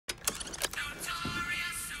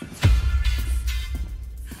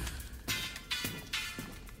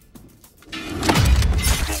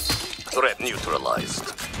Threat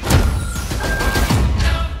neutralized.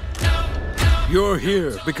 You're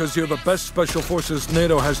here because you're the best special forces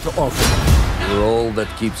NATO has to offer. We're all that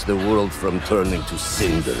keeps the world from turning to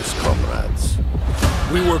cinders, comrades.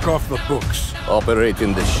 We work off the books. Operate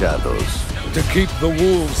in the shadows. To keep the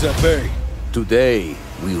wolves at bay. Today,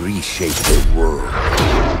 we reshape the world.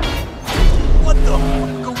 What the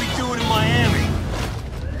fuck are we doing in Miami?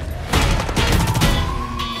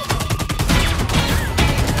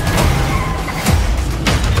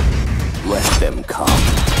 Let them come.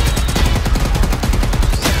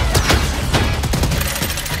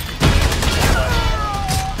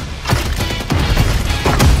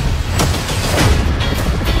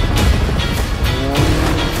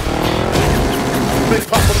 Big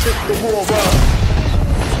Papa pick the war up.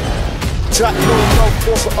 Jack no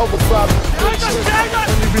force of overcrowd.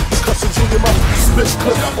 Any repercussions in your mouth. Split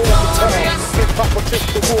clip all the time. Big Papa pick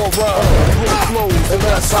the war up. Rule flows, and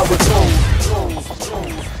that's how it's goes.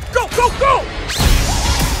 Go, go, go!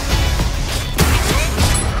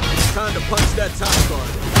 Time to punch that top guard.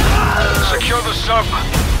 Secure the sub.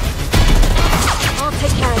 I'll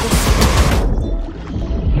take care of this.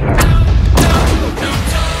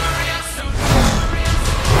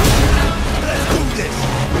 Let's do this!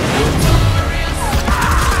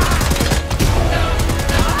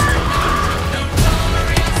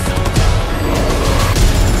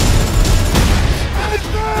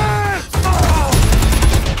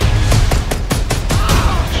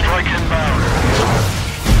 Strike inbound.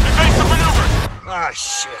 Evasive maneuver. Ah,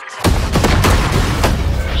 shit.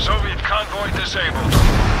 Soviet convoy disabled.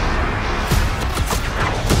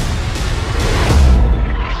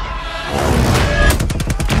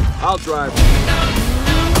 I'll drive.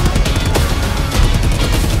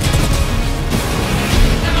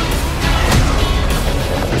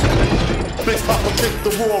 Big Papa pick the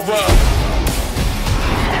war up.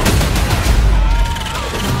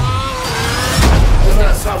 And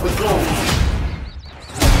that's how it goes.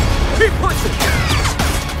 Keep punching!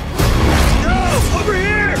 No! Over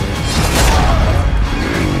here!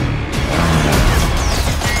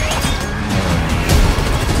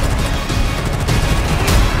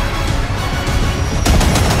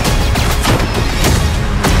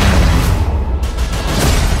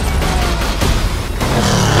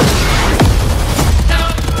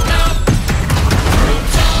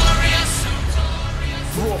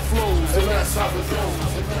 War flows, and that's how it goes.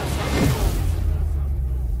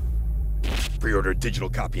 Pre-order a digital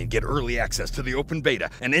copy and get early access to the open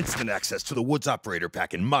beta and instant access to the Woods Operator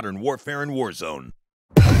Pack in Modern Warfare and Warzone.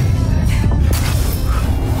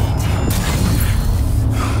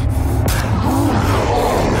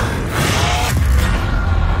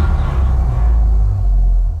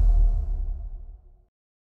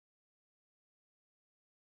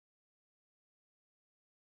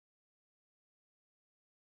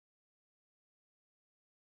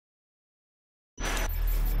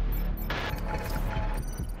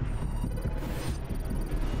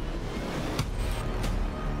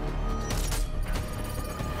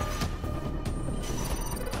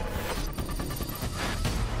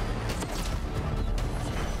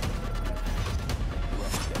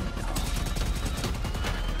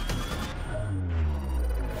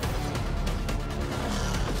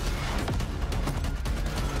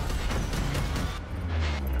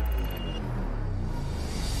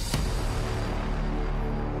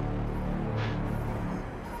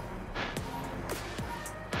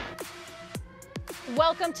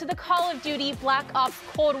 Welcome to the Call of Duty Black Ops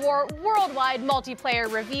Cold War worldwide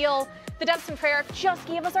multiplayer reveal. The Depths and Prayer just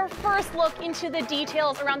gave us our first look into the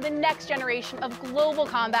details around the next generation of global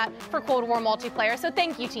combat for Cold War multiplayer, so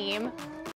thank you, team.